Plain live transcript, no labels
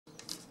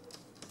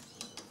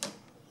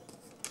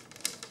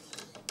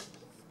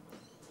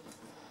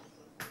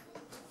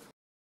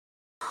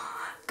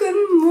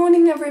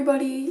morning,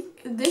 everybody.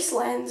 This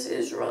lens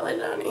is really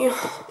dirty.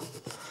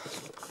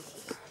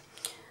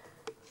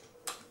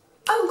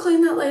 I'll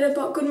clean that later,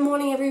 but good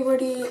morning,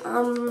 everybody.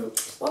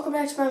 Welcome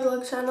back to my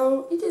vlog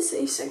channel. It is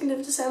the 2nd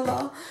of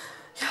December.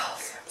 Yeah, I'm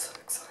so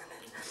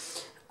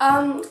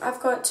excited.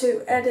 I've got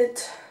to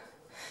edit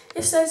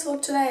yesterday's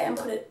vlog today and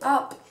put it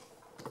up.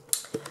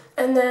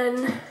 And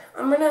then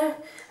I'm gonna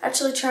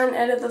actually try and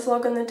edit the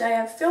vlog on the day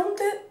I filmed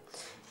it,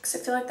 because I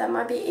feel like that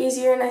might be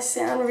easier, and I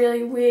sound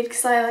really weird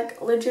because I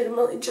like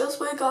legitimately just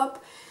woke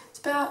up. It's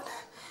about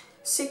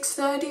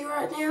 6:30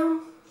 right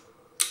now,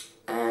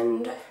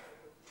 and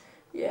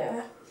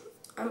yeah,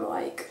 I'm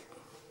like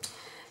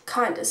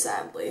kinda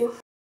sadly.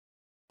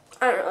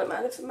 I don't really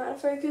mind if I'm out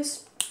of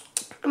focus.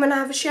 I'm gonna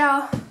have a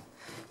shower,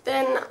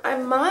 then I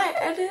might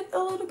edit a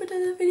little bit of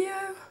the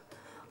video,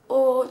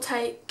 or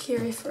take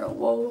Kiri for a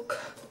walk,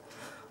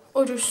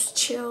 or just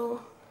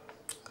chill.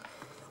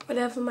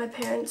 Whatever my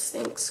parents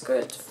think's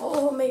good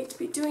for me to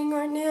be doing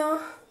right now.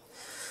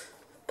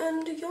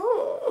 And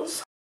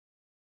yours.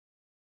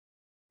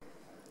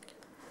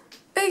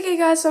 Okay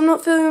guys, so I'm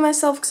not filming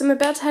myself because I'm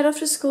about to head off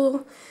to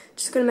school.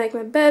 Just gonna make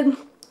my bed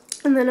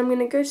and then I'm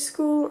gonna go to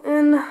school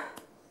and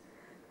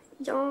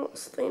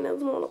yours,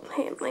 Lena's not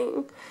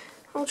handling.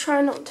 I'll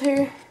try not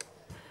to.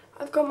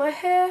 I've got my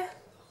hair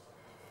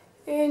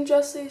and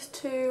just these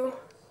two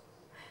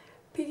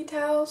piggy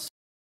towels.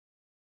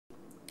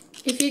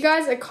 If you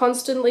guys are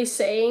constantly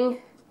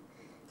seeing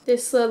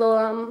this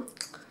little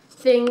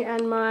thing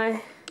and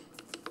my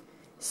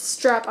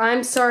strap,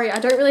 I'm sorry, I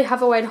don't really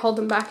have a way to hold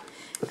them back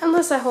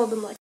unless I hold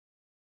them like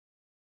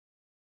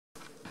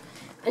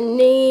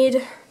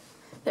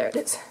there it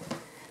is.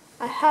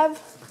 I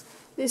have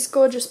this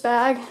gorgeous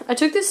bag. I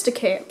took this to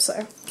camp,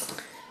 so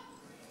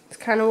it's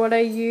kind of what I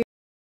use.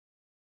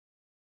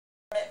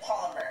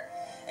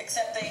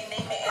 Except they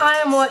name it I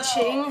am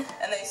watching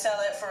and they sell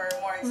it for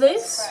more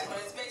this,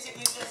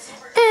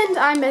 and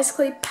I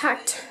basically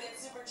packed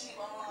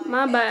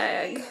my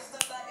bag.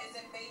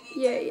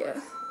 Yeah.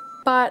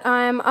 But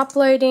I'm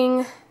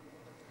uploading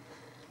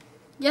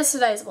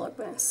yesterday's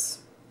Vlogmas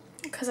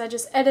because I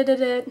just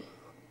edited it,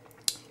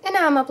 and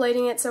now I'm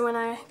uploading it so when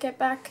I get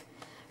back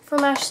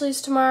from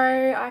Ashley's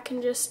tomorrow I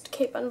can just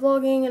keep on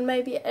vlogging and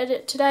maybe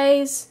edit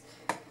today's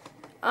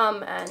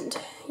and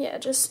yeah,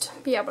 just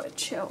be able to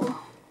chill.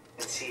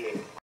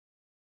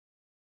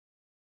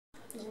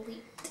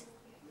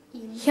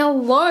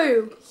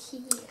 Hello!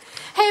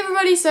 Hey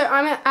everybody, so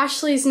I'm at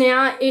Ashley's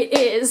now. It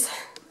is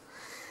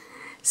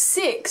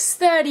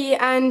 6:30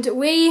 and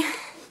we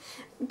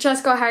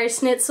just got Harry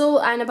Schnitzel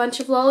and a bunch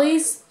of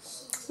lollies.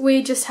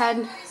 We just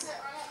had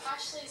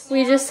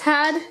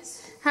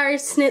Harry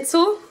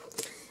Schnitzel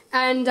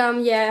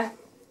and yeah,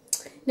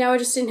 now we're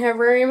just in her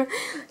room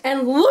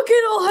and look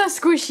at all her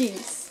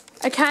squishies,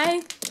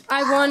 okay?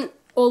 I want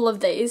all of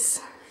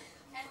these.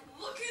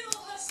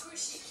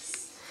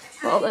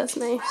 Well, that's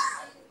me.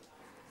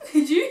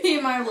 Did you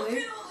hear my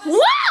voice?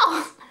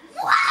 Wow!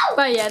 Wow!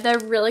 But yeah, they're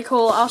really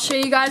cool. I'll show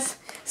you guys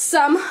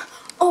some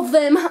of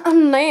them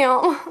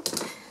now.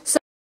 So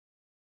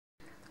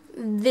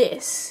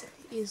this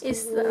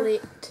is the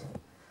lit.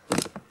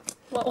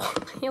 Whoa,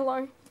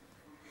 hello.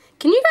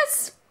 Can you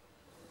guys?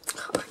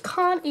 I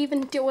can't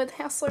even deal with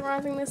how slow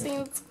rising this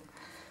is.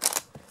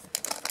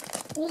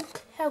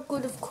 Look how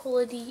good of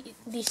quality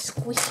this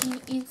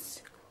squishy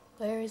is.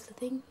 Where is the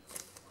thing?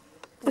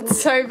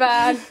 It's so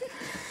bad.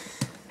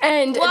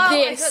 And whoa,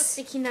 this,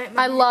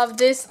 I love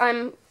this.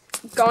 I'm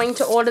going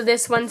to order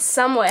this one.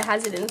 Somewhere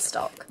has it in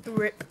stock.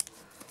 Rip.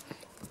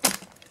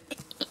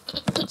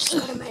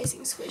 What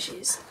amazing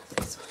squishies.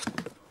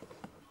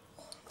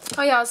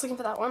 Oh yeah, I was looking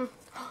for that one.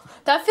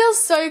 That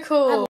feels so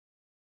cool.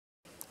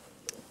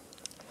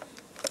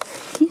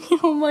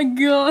 Oh my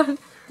god.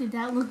 Did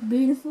that look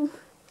beautiful?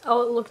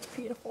 Oh, it looked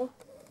beautiful.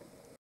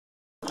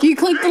 You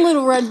click the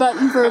little red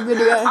button for a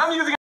video.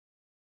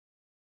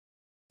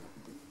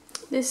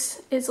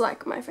 This is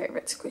like my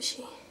favorite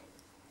squishy.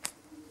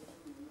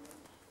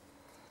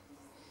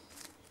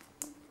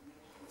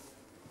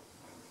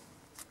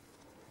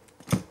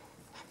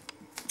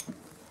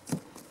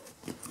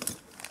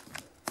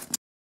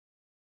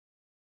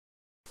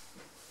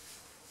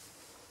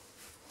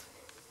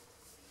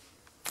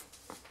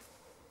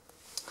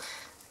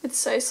 It's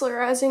so slow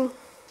rising.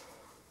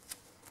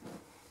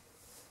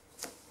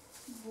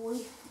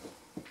 Boy.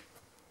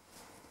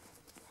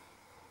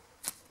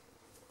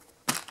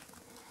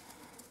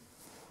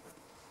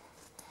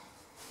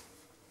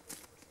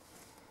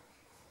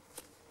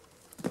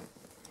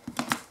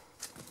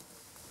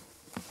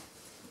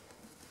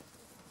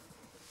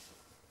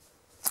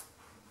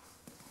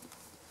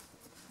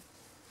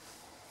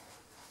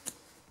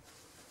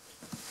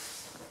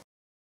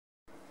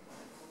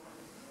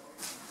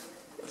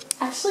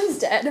 Ashley's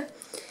dead,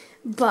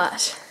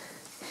 but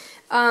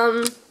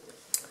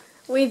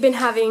we've been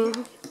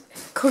having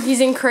cookies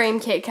and cream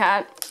Kit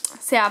Kat,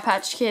 Sour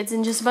Patch Kids,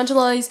 and just a bunch of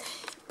lollies,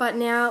 but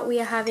now we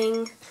are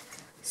having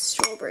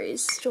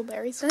strawberries.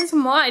 That's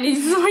mine. You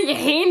just want your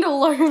hand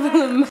all over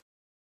them.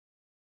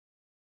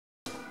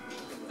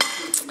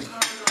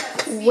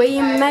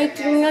 We're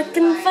making a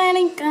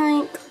confetti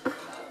cake.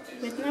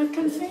 With no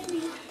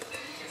confetti.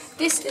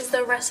 This is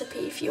the recipe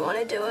if you want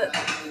to do it.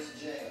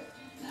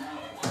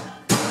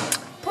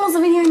 Pause the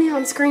video now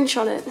and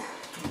screenshot it.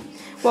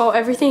 Well,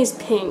 everything is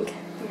pink.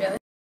 Really?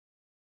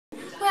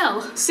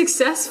 Well,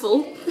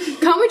 Successful.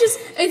 Can't we just...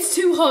 it's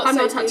too hot. I'm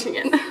not Sophie. touching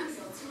it.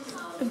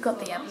 We've got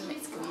the oven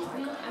mix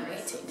going. I've got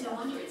a tea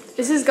towel.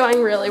 This is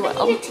going really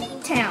well. Tea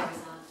towel.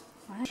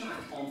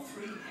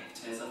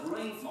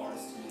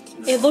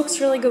 It looks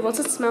really good. What's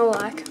it smell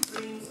like?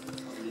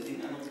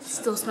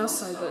 Still smells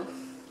so good.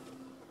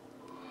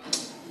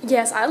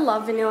 Yes, I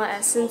love vanilla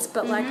essence,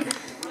 but like, I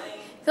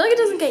feel like it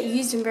doesn't get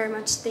used in very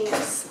much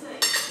things.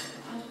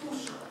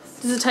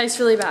 Does it taste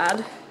really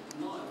bad?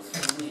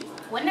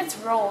 When it's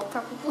raw,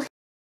 probably.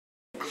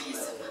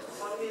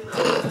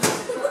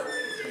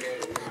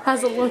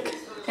 How's it look?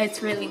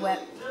 It's really wet.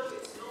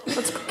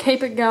 Let's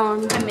keep it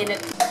going. A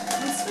minute.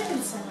 I'm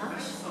sweating so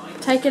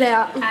much. Take it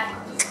out. At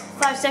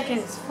 5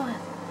 seconds. 5,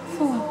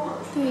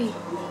 4, 3,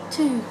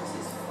 2,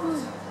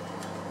 1.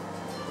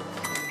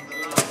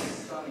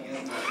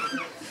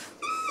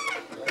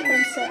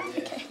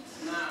 Okay.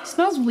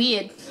 Smells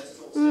weird.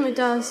 It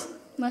does.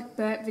 Like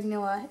burnt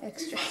vanilla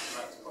extra.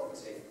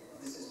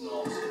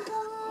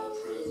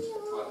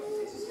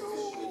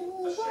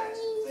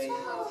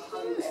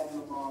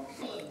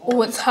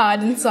 Oh, it's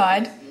hard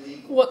inside.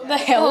 What the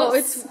hell? Oh,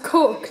 it's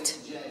cooked.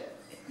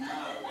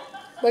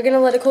 We're gonna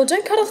let it cool.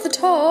 Don't cut off the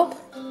top.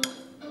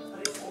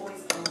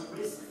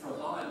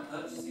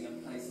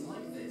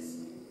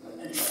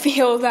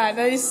 Feel that.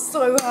 That is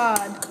so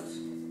hard.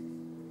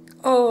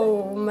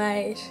 Oh,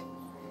 mate.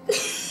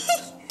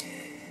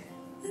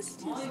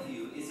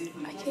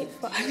 I keep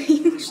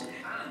farting.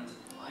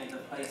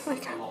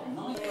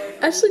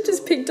 Ashley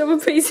just picked up a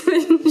piece of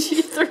it and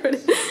she threw it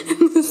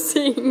in the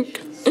sink.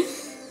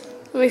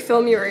 Let me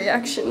film your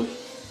reaction.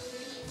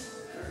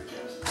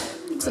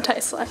 What's it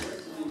taste like?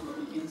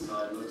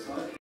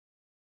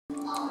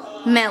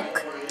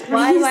 Milk.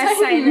 Why do I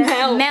say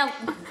that? Milk.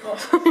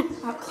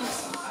 Up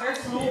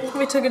close.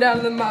 We took it out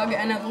of the mug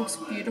and it looks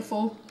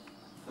beautiful.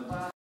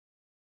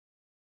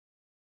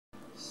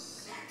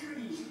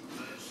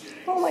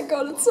 Oh my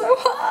god, it's so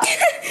hard.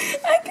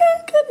 I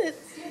can't cut it.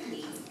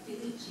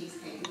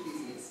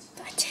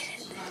 I did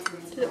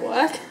it. Did it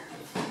work?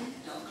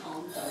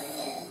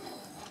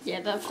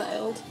 Yeah, that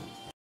failed.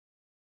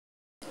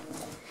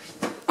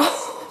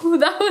 Oh,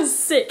 that was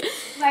sick.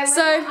 Wait,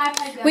 So,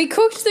 we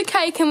cooked the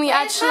cake and we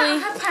actually...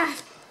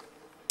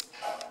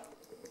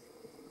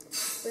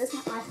 Where's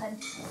my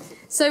iPad?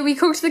 So we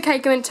cooked the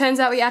cake and it turns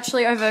out we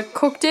actually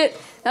overcooked it.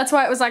 That's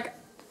why it was like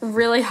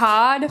really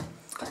hard.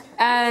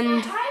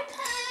 And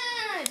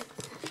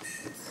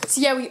so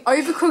yeah, we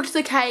overcooked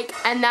the cake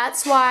and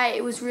that's why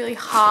it was really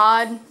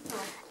hard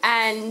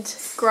and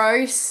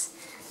gross.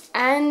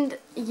 And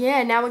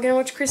yeah, now we're gonna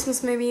watch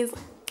Christmas movies.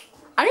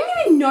 I don't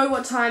even know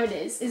what time it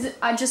is.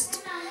 I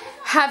just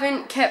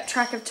haven't kept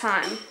track of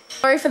time.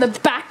 Sorry for the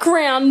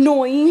background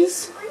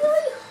noise. It's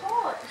really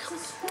hot.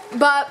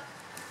 But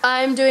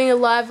I'm doing a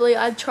lively.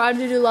 I try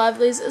to do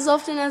livelies as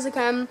often as I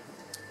can.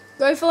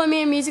 Go follow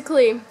me on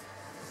Musical.ly.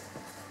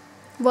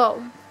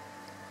 Whoa.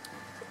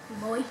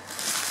 Boy.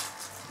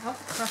 I've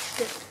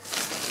crushed it.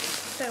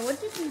 So what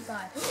did we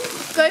buy?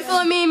 Go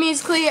follow me on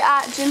Musical.ly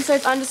at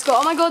 @gymsoap_.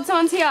 Oh my god,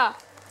 someone's here.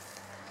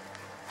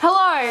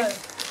 Hello.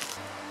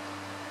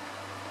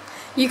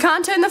 You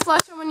can't turn the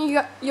flash on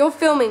when you're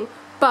filming,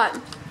 but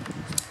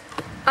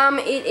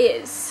it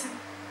is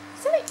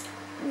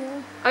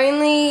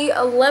only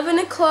 11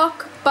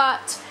 o'clock,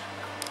 but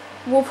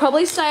we'll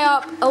probably stay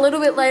up a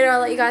little bit later. I'll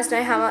let you guys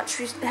know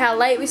how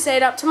late we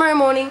stayed up tomorrow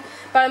morning,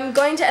 but I'm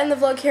going to end the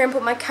vlog here and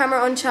put my camera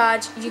on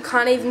charge. You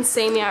can't even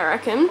see me, I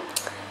reckon.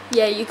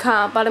 Yeah, you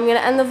can't, but I'm going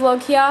to end the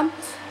vlog here,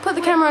 put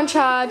the camera on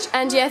charge,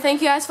 and yeah,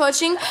 thank you guys for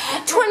watching.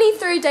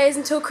 23 days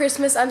until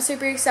Christmas. I'm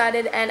super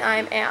excited, and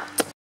I'm out.